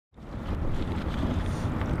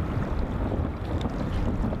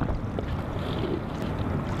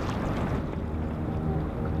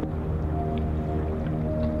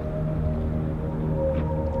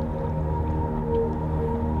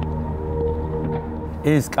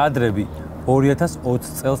ეს კადრები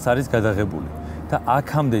 2020 წელს არის გადაღებული და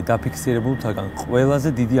აქამდე დაფიქსირებულთაგან ყველაზე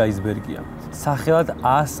დიდი აისბერგია, სახელად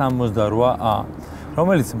A68A,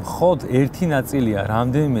 რომელიც მხოლოდ ერთი ნაწილია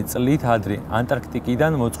რამდენიმე წლით ადრე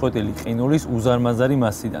ანტარქტიკიდან მოწყვეტილი ყინულის უზარმაზარი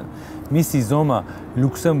მასიდან. მისი ზომა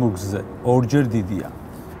ლუქსემბურგზე ორჯერ დიდია.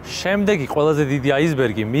 შემდეგი ყველაზე დიდი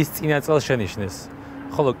აისბერგი მის წინა წელს შენიშნეს,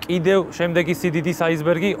 ხოლო კიდევ შემდეგი სიდიდის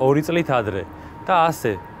აისბერგი 2 წლით ადრე და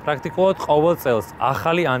ასე პრაქტიკულად ყოველ წელს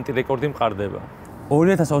ახალი ანტირეკორდი მყარდება.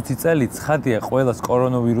 2020 წელი ცხადია ყველას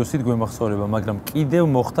კორონავირუსით გვემახსოვრება, მაგრამ კიდევ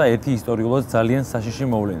მოხდა ერთი ისტორიულად ძალიან საშიში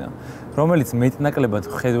მოვლენა, რომელიც მეტნაკლებად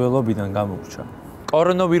მხედველობიდან გამოვრჩა.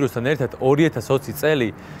 კორონავირუსთან ერთად 2020 წელი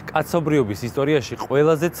კაცობრიობის ისტორიაში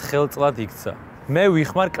ყველაზე ცხელ წლად იქცა. მე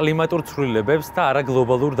ვიხმარ კლიმატურ ცვლილებებს და არა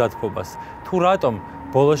გლობალურ დათბობას. თუ რატომ,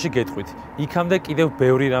 ბოლოში გეტყვით, იქამდე კიდევ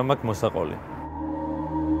ბევრი რამ აქვს მოსაყოლი.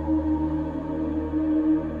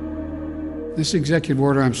 This executive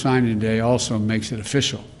order I'm signing today also makes it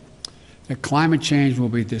official that climate change will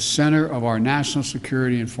be the center of our national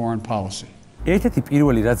security and foreign policy. ერთ-ერთი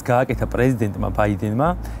პირველი, რაც გააკეთა პრეზიდენტმა ბაიდენმა,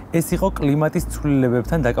 ეს იყო კლიმატის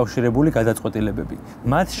ცვლილებებთან დაკავშირებული გადაწყვეტილებები.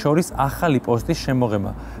 მათ შორის ახალი პოსტის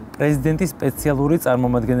შემოღება პრეზიდენტის სპეციალური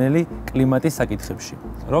წარმომადგენელი კლიმატის საკითხებში,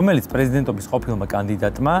 რომელიც პრეზიდენტობის ყოფილმა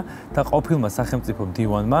კანდიდატმა და ყოფილმა სახელმწიფო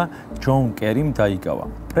მდივანმა ჯონ კერიმ დაიკავა.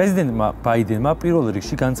 პრეზიდენტმა ბაიდენმა პირველ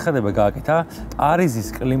რიგში განცხადება გააკეთა პარიზის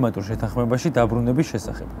კლიმატურ შეთანხმებაში დაბრუნების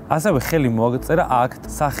შესახებ. ასევე ხელი მოაწერა აქტ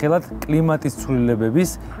სახელად კლიმატის ცვლილებების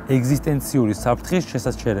ეგზისტენციური საფრთხის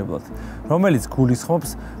შესაჩერებლად, რომელიც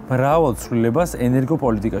გულისხმობს მრავალ ცვლილებას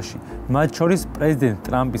ენერგოპოლიტიკაში, მათ შორის პრეზიდენტ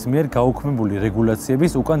ტრამპის მიერ გაუქმებული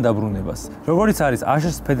რეგულაციების უკან დაბრუნებას. როგორც არის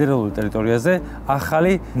აშშ ფედერალური ტერიტორიაზე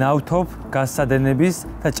ახალი ნავთობგაზსადენების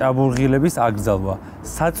და ჭაბურღილების აკრძალვა,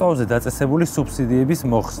 საწვავზე დაწესებული სუბსიდიების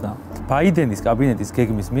მოხსნა. ბაიდენის კაბინეტის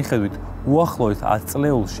გეგმის მიხედვით უახლოეს 10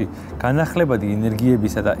 წლეულში განახლებადი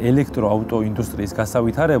ენერგიებისა და ელექტროაუტო ინდუსტრიის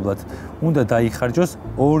გასავითარებლად უნდა დაიხარჯოს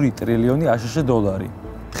 2 ტრილიონი აშშ დოლარი.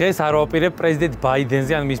 დღეს არ ვაპირებ პრეზიდენტ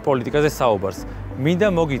ბაიდენზე ან მის პოლიტიკაზე საუბარს. მინდა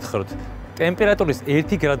მოგითხროთ, ტემპერატურის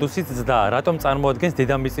 1 გრადუსით ზრდა რატომ წარმოადგენს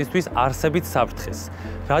დედამიწისთვის არსებით საფრთხეს?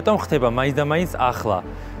 რატომ ხდება მაინც და მაინც ახლა?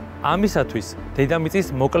 ამისათვის დედამიწის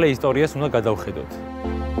მოკლე ისტორიას უნდა გადავხედოთ.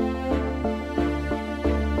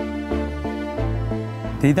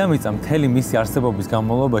 დედამიწა მთელი მისი არსებობის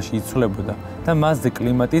განმავლობაში იცვლებოდა და მასზე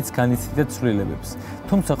კლიმატიც განიცდიდა ცვლილებებს.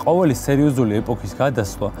 თუმცა ყოველი სერიოზული ეპოქის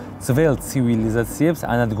გადასვლა ძველ ცივილიზაციებს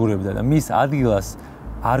ანადგურებდა და მის ადგილას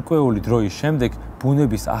არკვეული დროის შემდეგ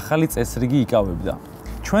ბუნების ახალი წესრიგი იკავებდა.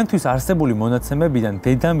 ჩვენთვის არსებული მონაცემებიდან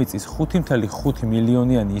დედამიწის 5.5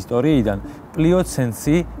 მილიონიანი ისტორიიდან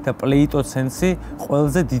პლიოცენსი და პლეიტოცენსი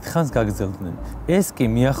ყველაზე დიდხანს გაგრძელდნენ. ეს კი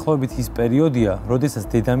მიახლოებით ის პერიოდია, როდესაც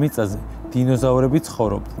დედამიწაზე დინოზავრები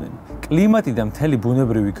ცხოვრობდნენ. კლიმატი და მთელი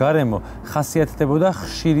ბუნებრივი გარემო ხასიათდებოდა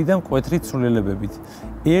ხშირი და მკვეთრი ცვლილებებით.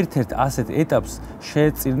 ერთ-ერთ ასეთ ეტაპს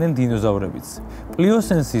შეეწირნენ დინოზავრებიც.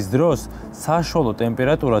 პლიოცენსის დროს საშუალო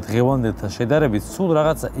ტემპერატურა დღევანდელთან შედარებით სულ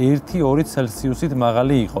რაღაცა 1-2 ცელსიუსით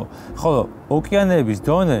მაღალი იყო, ხოლო ოკეანეების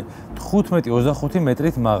დონე 15-25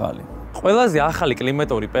 მეტრით მაღალი. ყველაზე ახალი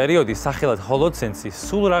კლიმატური პერიოდი სახელად ჰოლოცენსი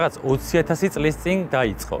სულ რაღაც 20,000 წლის წინ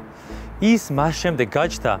დაიწყო. ის მას შემდეგ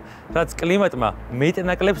გაჩნდა, რაც კლიმატმა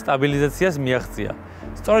მეტნაკლებ სტაბილიზაციას მიაღწია.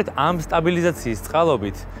 სწორედ ამ სტაბილიზაციის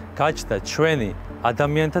წყალობით გაჩნდა ჩვენი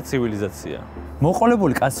ადამიანთა ცივილიზაცია.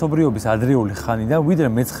 მოყოლებული კაცობრიობის ადრეული ხანიდან ვიდრე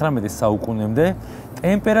მე-19 საუკუნემდე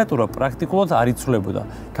ტემპერატურა პრაქტიკულად არ იცვლებოდა.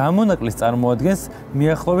 გამონაკლის წარმოადგენს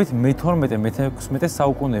მიახლოებით მე-12-მე-16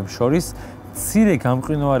 საუკუნეებს შორის მცირე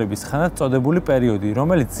გამყინვარების ხანად წოდებული პერიოდი,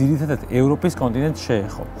 რომელიც ძირითადად ევროპის კონტინენტს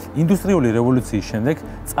შეეხო. ინდუსტრიული რევოლუციის შემდეგ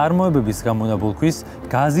წარმოებების გამონაბოლქვის,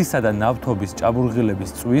 გაზისა და ნავთობის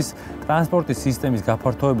ჭაბურღილების წვის, ტრანსპორტის სისტემის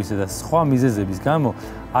გაფართოებისა და სხვა მიზეზების გამო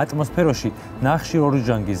ატმოსფეროში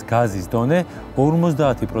ნახშირორჟანგის გაზის დონე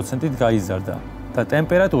 50%-ით გაიზარდა და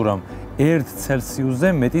ტემპერატურამ 1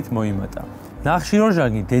 ცელსიუსზე მეტით მოიმატა.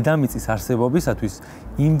 ნახშირორჟანგი დედამიწის არსებობისათვის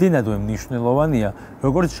იმდენადვე მნიშვნელოვანია,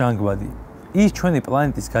 როგორც ჟანგბადი. ის ჩვენი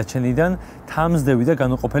პლანეტის გაჩენიდან თამსდევი და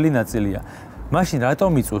განუყოფელი ნაწილია. მაშინ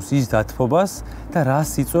რატომ იწვევს ის დათბობას და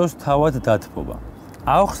რას იწვევს თავად დათბობა?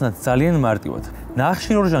 აუხსნათ ძალიან მარტივად.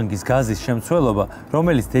 ნახშირორჟანგის გაზის შემცველობა,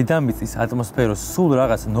 რომელიც დედამიწის ატმოსფეროს სულ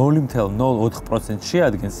რაღაც 0.04%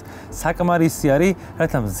 შეადგენს, საკმარისი არის,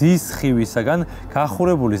 რათა მზის სხივისაგან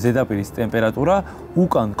გახურებული ზედაპირის ტემპერატურა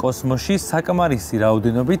უკან კოსმოსში საკმარისი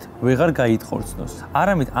რაოდენობით ვეღარ გაიტყორცნოს.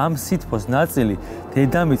 არამედ ამ სითბოს ნაწილი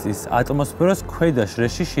დედამიწის ატმოსფეროს ქვედა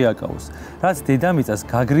შრეში შეაკავოს, რაც დედამიწას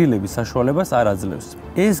გაგრილების საშუალებას არ აძლევს.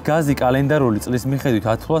 ეს გაზი კალენდარული წლის მიხედვით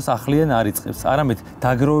ათვლას ახლიან არ იწყებს, არამედ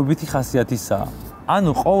დაგროვებითი ხასიათისაა.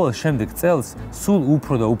 ანუ ყოველ შემდეგ წელს სულ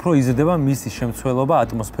უფრო და უფრო იზრდება მისი შემცველობა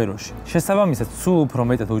ატმოსფეროში. შესაბამისად, სულ უფრო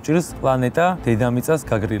მეტად უჭირს პლანეტა დედამიწას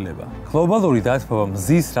გაგრილება. გლობალური დათბობა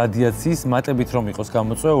მზის რადიაციის მატებით რომ იყოს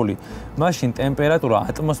გამოწვეული, მაშინ ტემპერატურა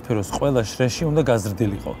ატმოსფეროს ყველა შრეში უნდა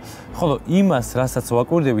გაზრდილიყო. ხოლო იმას, რასაც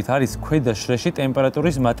ვაკვირდებით, არის ქვედა შრეში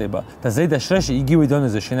ტემპერატურის მატება და ზედა შრეში იგივე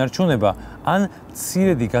დონეზე შენარჩუნება ან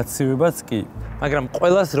მცირედი გაცივებაც კი. მაგრამ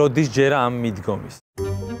ყველას როდის ჯერა ამ მიდგომის?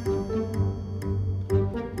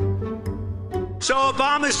 So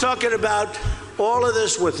Obama's talking about all of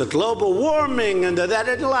this with the global warming and that,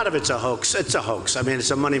 and a lot of it's a hoax. It's a hoax. I mean, it's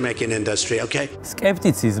a money-making industry, okay?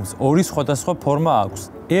 სკეპტიციზმს ორი სხვადასხვა ფორმა აქვს.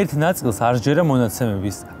 ერთ ნაწილს არ ჯერა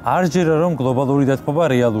მონაცემების, არ ჯერა რომ გლობალური დათბობა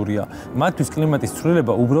რეალურია. მათთვის კლიმატის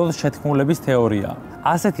ცვლილება უბრალოდ შეთქმულების თეორიაა.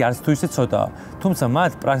 ასეთი არც თუ ისე ცოტაა, თუმცა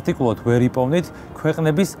მათ პრაქტიკულად ვერ იპოვნით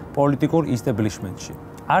ქვეყნების პოლიტიკურ ისტაბლიშმენტში.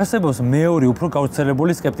 არსებობს მეორე უფრო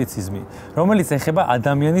გავრცელებული სკეპტიციზმი, რომელიც ეხება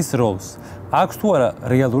ადამიანის როლს. აქვს თუ არა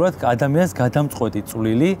რეალურად ადამიანს გადამწყვეტი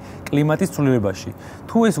წვლილი კლიმატის ცვლილებაში,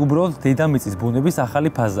 თუ ეს უბრალოდ დედამიწის ბუნების ახალი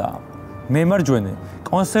ფაზაა. მემარჯვენე,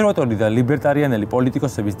 კონსერვატორი და ლიბერტარიანელი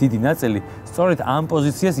პოლიტიკოსების დიდი ნაწილი სწორედ ამ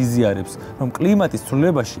პოზიციას იზიარებს, რომ კლიმატის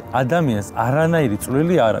ცვლილებაში ადამიანს არანაირი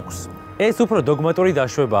წვლილი არ აქვს. ეს უფრო დოგმატური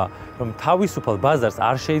დაშვებაა, რომ თავისუფალ ბაზარს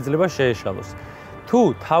არ შეიძლება შეეშალოს.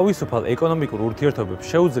 თუ თავისუფალ ეკონომიკურ ურთიერთობებს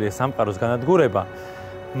შეუძლია სამყაროს განადგურება,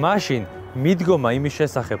 მაშინ მიდგომა იმის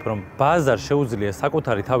შესახებ, რომ ბაზარს შეუძლია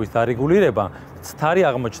საკუთარი თავის დარეგულირება, მცდარი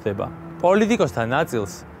აღმოჩნდება. პოლიტიკოსთა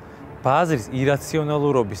ნაწილს ბაზრის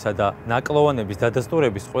ირაციონალურობისა და ნაკლოვანების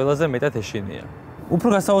დადასტურების ყველაზე მეტად ეშინია. უფრო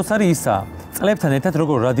გასაოცარი ისაა, წლებთან ერთად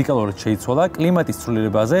როგორ რადიკალურად შეიცვალა კლიმატის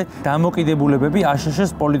ცვლილებაზე დამოკიდებულებები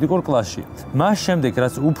აშშ-ს პოლიტიკურ კლასში. მას შემდეგ,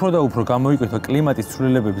 რაც უფრო და უფრო გამოიკვეთა კლიმატის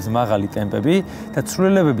ცვლილებების მაღალი ტემპები და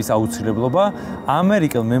ცვლილებების აუცილებლობა,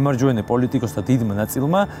 ამერიკელ მემარჯვენე პოლიტიკოსთა დიდმა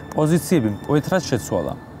ნაწილმა პოზიციები მკვეთრად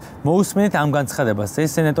შეცვალა. მოусმენთ ამ განცხადებას ეს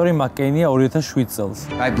სენატორი მაკკეინია 2007 წელს.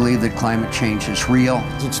 I believe that climate change is real.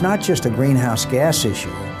 It's not just a greenhouse gas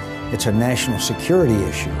issue. It's a national security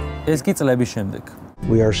issue. ეს კი წლების შემდეგ.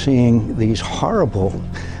 We are seeing these horrible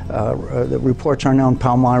the reports are now in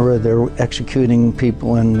Palmyra. They're executing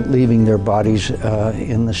people and leaving their bodies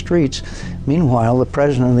in the streets. Meanwhile, the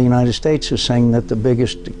President of the United States is saying that the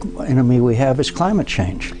biggest enemy we have is climate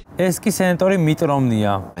change. ეს კი სენატორი მიტ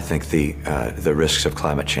რომნია. I think the risks of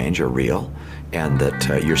climate change are real and that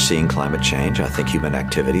you're seeing climate change. I think human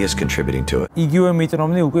activity is contributing to it. იგივე მიტ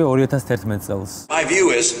რომნი უკვე 2011 წელს. My view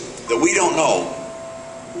is that we don't know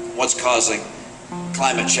what's causing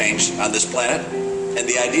climate change on this planet, and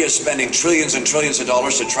the idea of spending trillions and trillions of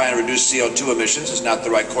dollars to try and reduce CO2 emissions is not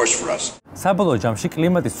the right course for us. საბოლოო ჯამში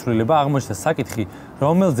კლიმატის ცვლილება აღმოჩნდა საკითხი,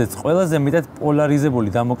 რომელზეც ყველაზე მეტად პოლარიზებული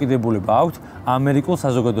დამოკიდებულება აქვთ ამერიკულ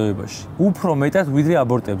საზოგადოებაში. უფრო მეტად ვიდრე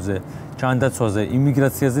აბორტებზე, ჯანდაცვაზე,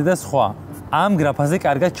 იმიგრაციაზე და სხვა. ამ გრაფაზე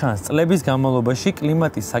კარგად ჩანს წლების განმავლობაში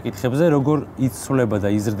კლიმატის საკითხებზე როგორ იცვლება და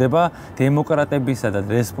იზრდება დემოკრატებისა და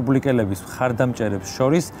რესპუბლიკელების მხარდამჭერებს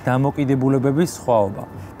შორის დამოკიდებულებების სხვაობა.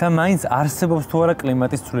 და მაინც არსებობს თუ არა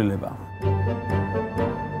კლიმატის ცვლილება.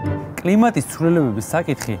 კლიმატის ცვლილებების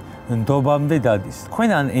საკითხი ნდობამდე დადის. თქვენ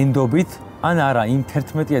ან ენდობით, ან არა იმ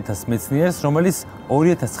 11,000 მეცნიერს, რომელიც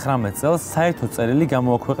 2019 წელს საერთო წერილი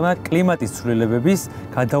გამოაქვეყნა კლიმატის ცვლილებების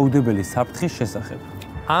გადაუდებელი საფრთხის შესახებ.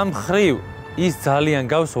 ამ მხრივ ის ძალიან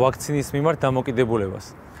გავს ვაქცინის მიმართ დამოკიდებულებას.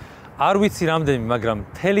 არ ვიცი რამდენი, მაგრამ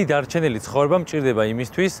მთელი დარჩენილი ცხოვრება მჭირდება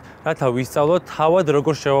იმისთვის, რათა ვისწავლოთ თავად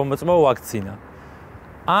როგორ შევამოწმო ვაქცინა.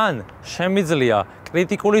 ან შემიძლია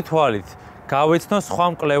კრიტიკული თვალით გავეცნო სხვა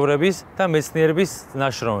მკვლევრების და მეცნიერების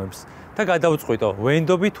ნაშრომებს და გადავწყვიტო,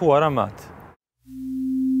 ვენდობი თუ არა მათ.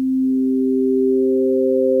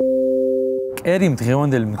 კერიმ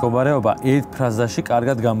დღევანდელი მდგომარეობა ერთ ფრაზაში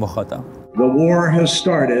კარგად გამოხატა. The war has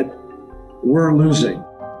started. We're losing.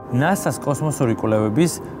 NASA-ს კოსმოსური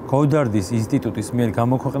კვლევების გოდარდის ინსტიტუტის მიერ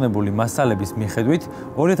გამოქვეყნებული მასალების მიხედვით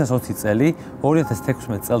 2020 წელი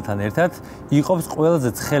 2016 წელთან ერთად იყოფს ყველაზე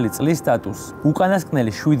ცხელი წლის სტატუსს.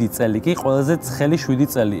 უკანასკნელი 7 წელი კი ყველაზე ცხელი 7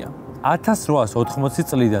 წელია. 1880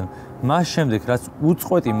 წლიდან მას შემდეგ, რაც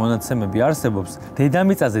უწყვეტი მონაცემები არსებობს,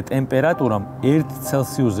 დედამიწაზე ტემპერატურამ 1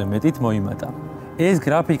 ცელსიუსზე მეტით მოიმატა. ეს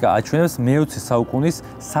გრაფიკა აჩვენებს მე-20 საუკუნის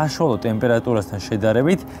საშუალო ტემპერატურასთან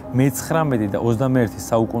შედარებით მე-19 და 21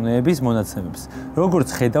 საუკუნეების მონაცემებს. როგორც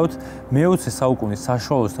ხედავთ, მე-20 საუკუნის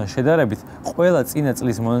საშუალოსთან შედარებით ყველა წინა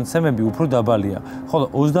წლის მონაცემები უფრო დაბალია, ხოლო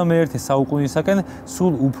 21 საუკუნისაკენ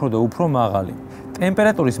სულ უფრო და უფრო მაღალი.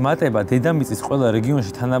 ტემპერატურის მატება დედამიწის ყველა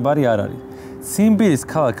რეგიონში თანაბარი არ არის. ციმბირის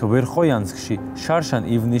ქალაქ ვერხოიანსკში შარშან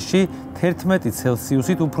ივნისში 11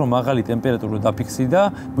 ცელსიუსით უფრო მაღალი ტემპერატურა დაფიქსირდა,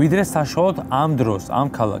 ვიდრე საშუალოდ ამ დროს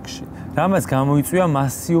ამ ქალაქში. რამაც გამოიწვია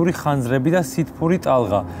მასიური ხანძრები და სითბური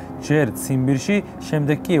ტალღა, ჯერ ციმბირში,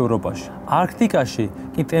 შემდეგ კი ევროპაში. არქტიკაში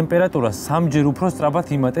კი ტემპერატურა 3-ჯერ უფრო სწრაფად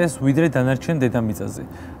იმატეს, ვიდრე დანარჩენ დედამიწაზე.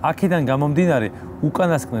 აქედან გამომდინარე,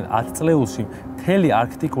 უკანასკნელ 10 წლეულში მთელი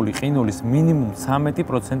არქტიკული ყინულის მინიმუმ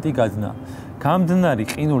 13% გადნა. გამდნარი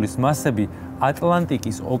ყინულის მასები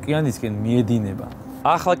ატლანტიკის ოკეანისკენ მიედინება.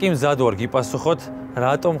 ახლა კი მზად ვარ გიპასუხოთ,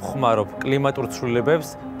 რატომ ხმარობ კლიმატურ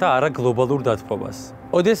ცვლილებებს და არა გლობალურ დათბობას.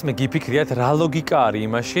 ოდესმე გიფიქრიათ, რა ლოგიკა არის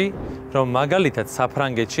იმაში, რომ მაგალითად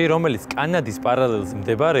საფრანგეთში, რომელიც კანადის პარალელზე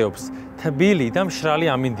მდებარეობს, თბილი და მშრალი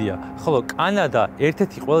ამინდია, ხოლო კანადა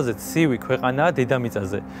ერთ-ერთი ყველაზე ცივი ქვეყანაა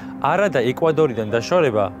დედამიწაზე. არადა ეკვადორიდან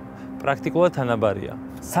დაშორება პრაქტიკულად თანაბარია.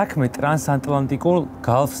 საქმე ტრანსატლანტიკურ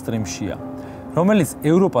გალფსტრიმშია, რომელიც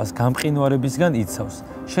ევროპას გამყინვარებისგან იცავს.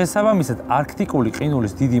 შესაბამისად, არქტიკული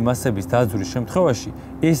ყინულის დიდი მასების დაძვრის შემთხვევაში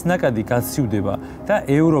ეს ნაკადი გაცივდება და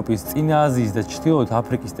ევროპის, წინა აზიის და ჩრდილოეთ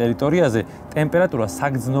აფრიკის ტერიტორიაზე ტემპერატურა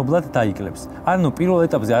საგრძნობლად დაიკლებს. ანუ პირველ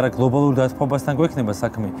ეტაპზე არა გლობალურ დათბობასთან გვექნება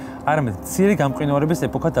საქმე, არამედ მცირე გამყინვარების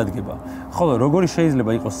ეპოქა დადგება. ხოლო როგორი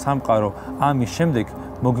შეიძლება იყოს სამყარო ამის შემდეგ,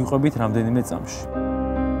 მოგიყვებით რამდენიმე წამში.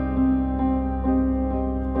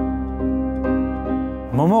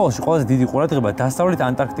 მომავალში ყველაზე დიდი ყურადღება დასავლეთ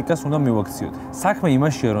ანტარქტიკას უნდა მივაქციოთ. საქმე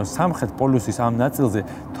იმაშია, რომ სამხრეთ პოლუსის ამ ნაწილზე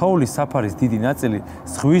თოვლის საფარის დიდი ნაწილი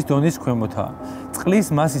ზღვის დონის ქვემოთაა. წყლის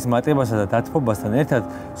მასის მატებასა და დათბობასთან ერთად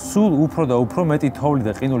სულ უფრო და უფრო მეტი თოვლი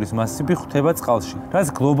და ყინულის მასები ხვდება წყალში, რაც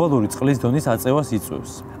გლობალური წყლის დონის აწევას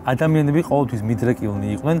იწვევს. ადამიანები ყოველთვის მიდრეკილნი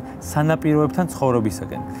იყვნენ სანაპიროებთან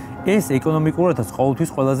ცხოვრებისაკენ. ეს ეკონომიკურადაც ყოველთვის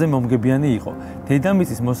ყველაზე მომგებიანი იყო.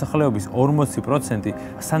 დედამიწის მოსახლეობის 40%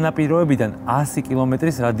 სანაპიროებიდან 100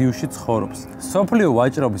 კილომეტრის რადიუსში ცხოვრობს. სოფლიო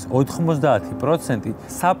ვაჭრობის 90%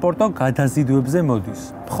 საპორტო გადაზიდვებზე მოდის.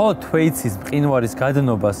 მხოლოდ თვეიცის მყინვარის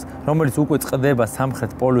გადნობას, რომელიც უკვე წყდება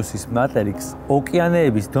სამხრეთ პოლუსის მატერიკს,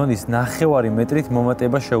 ოკეანეების დონის 9 მეტრით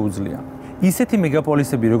მომატება შეუძლია. ისეთი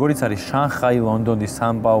მეგაპოლისები, როგორიც არის შანხაი, ლონდონი,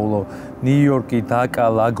 სან-პაულო, ნიუ-იორკი, დაკა,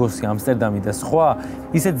 ლაგოსი, ამსტერდამი და სხვა,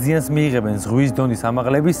 ისეთ ზიანს მიიღებენ ზღვის დონის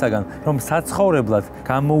ამაღლებისაგან, რომ საცხოვრებლად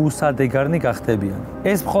გამოუსადეგარნი გახდებიან.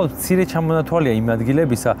 ეს მხოლოდ მცირე ჩამონათვალია იმ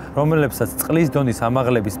ადგილებისა, რომელებსაც წყლის დონის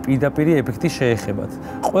ამაღლების პირდაპირი ეფექტი შეეხებათ.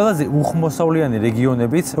 ყველაზე უხმოსავლიანი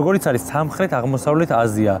რეგიონებიც, როგორიც არის სამხრეთ-აღმოსავლეთ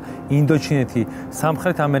აზია, ინდოჩინეთი,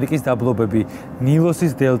 სამხრეთ ამერიკის დაბლობები,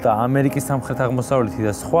 ნილოსის დელტა, ამერიკის სამხრეთ-აღმოსავლეთი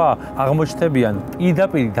და სხვა, აღმოჩნდებიან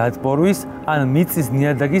პირდაპირ დატბორვის ან მიწის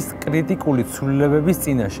ნიადაგის კრიტიკული ცვლილებების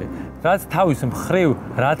წინაშე, რაც თავის მხრივ,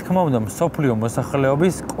 რა თქმა უნდა, მსოფლიო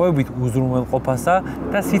მოსახლეობის კვებით უზრუნველყოფასა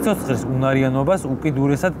და სიცოცხლის უნარიანობას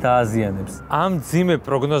უკიდურესად დააზიანებს. ამ მძიმე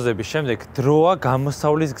პროგნოზების შემდეგ დროა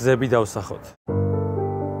გამოსავლის გზები დავსახოთ.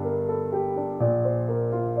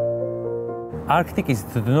 არქტიკის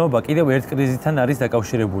დნობა კიდევ ერთ კრიზისთან არის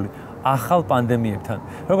დაკავშირებული, ახალ პანდემიებთან.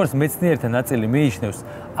 როგორც მეცნიერთა ნაწილი მიიჩნევს,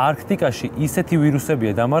 არქტიკაში ისეთი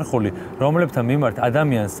ვირუსებია დამარხული, რომლებთან მიმართ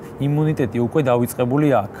ადამიანს იმუნიტეტი უკვე დავიწყებული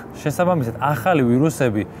აქვს. შესაბამისად, ახალი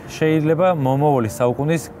ვირუსები შეიძლება მომავალი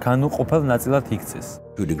საუკუნის განუყოფელ ნაწილად იქცეს.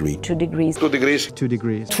 2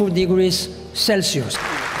 degrees Celsius.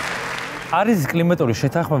 არის კლიმატური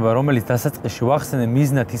შეთანხმება, რომელიც დასაწყისში ვახსენე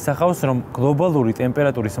მიზნად ისახავს, რომ გლობალური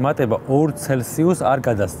ტემპერატურის მატება 2 ცელსიუსს არ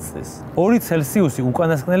გადასცდეს. 2 ცელსიუსი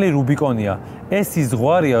უკანასკნელი რუბიკონია. ეს ის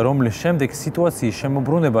ზღვარია, რომლის შემდეგ სიტუაციის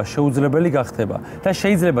შემოbrunება შეუძლებელი გახდება და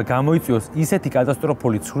შეიძლება გამოიწვიოს ისეთი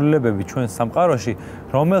კატასტროფული ცვლილებები ჩვენ სამყაროში,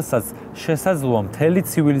 რომელსაც შესაძლოა მთელი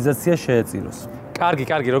ცივილიზაცია შეეწიროს.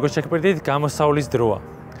 კარგი, როგორც შეგპირდით, გამოსავლის დროა.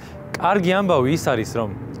 კარგი ამბავი ის არის, რომ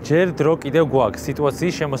ჯერ დრო კიდევ გვაქვს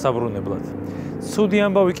სიტუაციის შემოსაბრუნებლად. ცუდი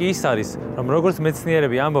ამბავი კი ის არის, რომ როგორც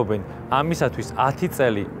მეცნიერები ამბობენ, ამისათვის 10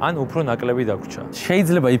 წელი ან უფრო ნაკლები დაგვრჩა.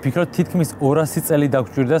 შეიძლება იფიქროთ, თითქმის 200 წელი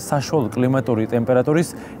დაგჭირდა საშუალო კლიმატური ტემპერატურის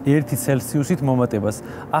 1 ცელსიუსით მომატებას.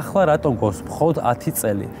 ახლა რატომ გვაქვს მხოლოდ 10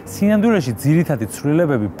 წელი? სინამდვილეში ძირითადი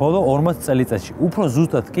ცვლილებები ბოლო 40 წელიწადში, უფრო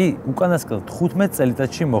ზუსტად კი უკანასკნელ 15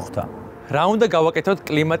 წელიწადში მოხდა. რა უნდა გავაკეთოთ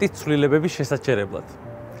კლიმატის ცვლილებების შესაჩერებლად?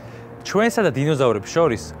 ჩვენსა და დინოზავრებს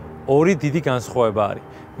შორის ორი დიდი განსხვავება არის.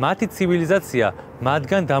 მათი ცივილიზაცია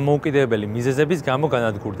მათგან დამოუკიდებელი მიზეზების გამო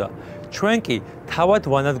განადგურდა. ჩვენ კი თავად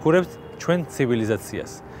ვანადგურებთ ჩვენ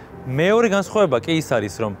ცივილიზაციას. მეორე განსხვავება კი ის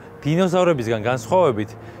არის, რომ დინოზავრებისგან განსხვავებით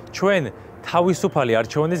ჩვენ თავისუფალი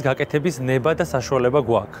არჩევანის გაკეთების ნება და საშუალება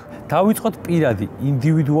გვაქვს. დავიწყოთ პირადი,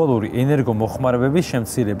 ინდივიდუალური ენერგომოხმარებების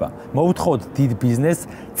შემცირება. მოვთხოვოთ დიდ ბიზნესს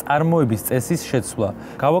წარმოების წესის შეცვლა.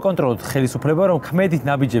 გავაკონტროლოთ ხელისუფლება, რომ ქმედით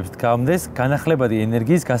ნაბიჯებს დგამდეს განახლებადი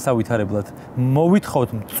ენერგიის გასავითარებლად. მოვითხოვთ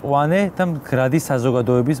მწვანე და მდგრადი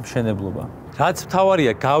საზოგადოების მშენებლობა. რაც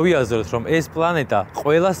მთავარია, გავიაზროთ, რომ ეს პლანეტა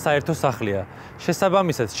ყველას საერთო სახლია.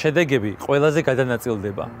 შესაბამისად, შედეგები ყველაზე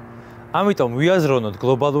გადანაწილდება. ამიტომ ვიაზროვნოთ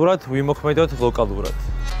გლობალურად, ვიმოქმედოთ ლოკალურად.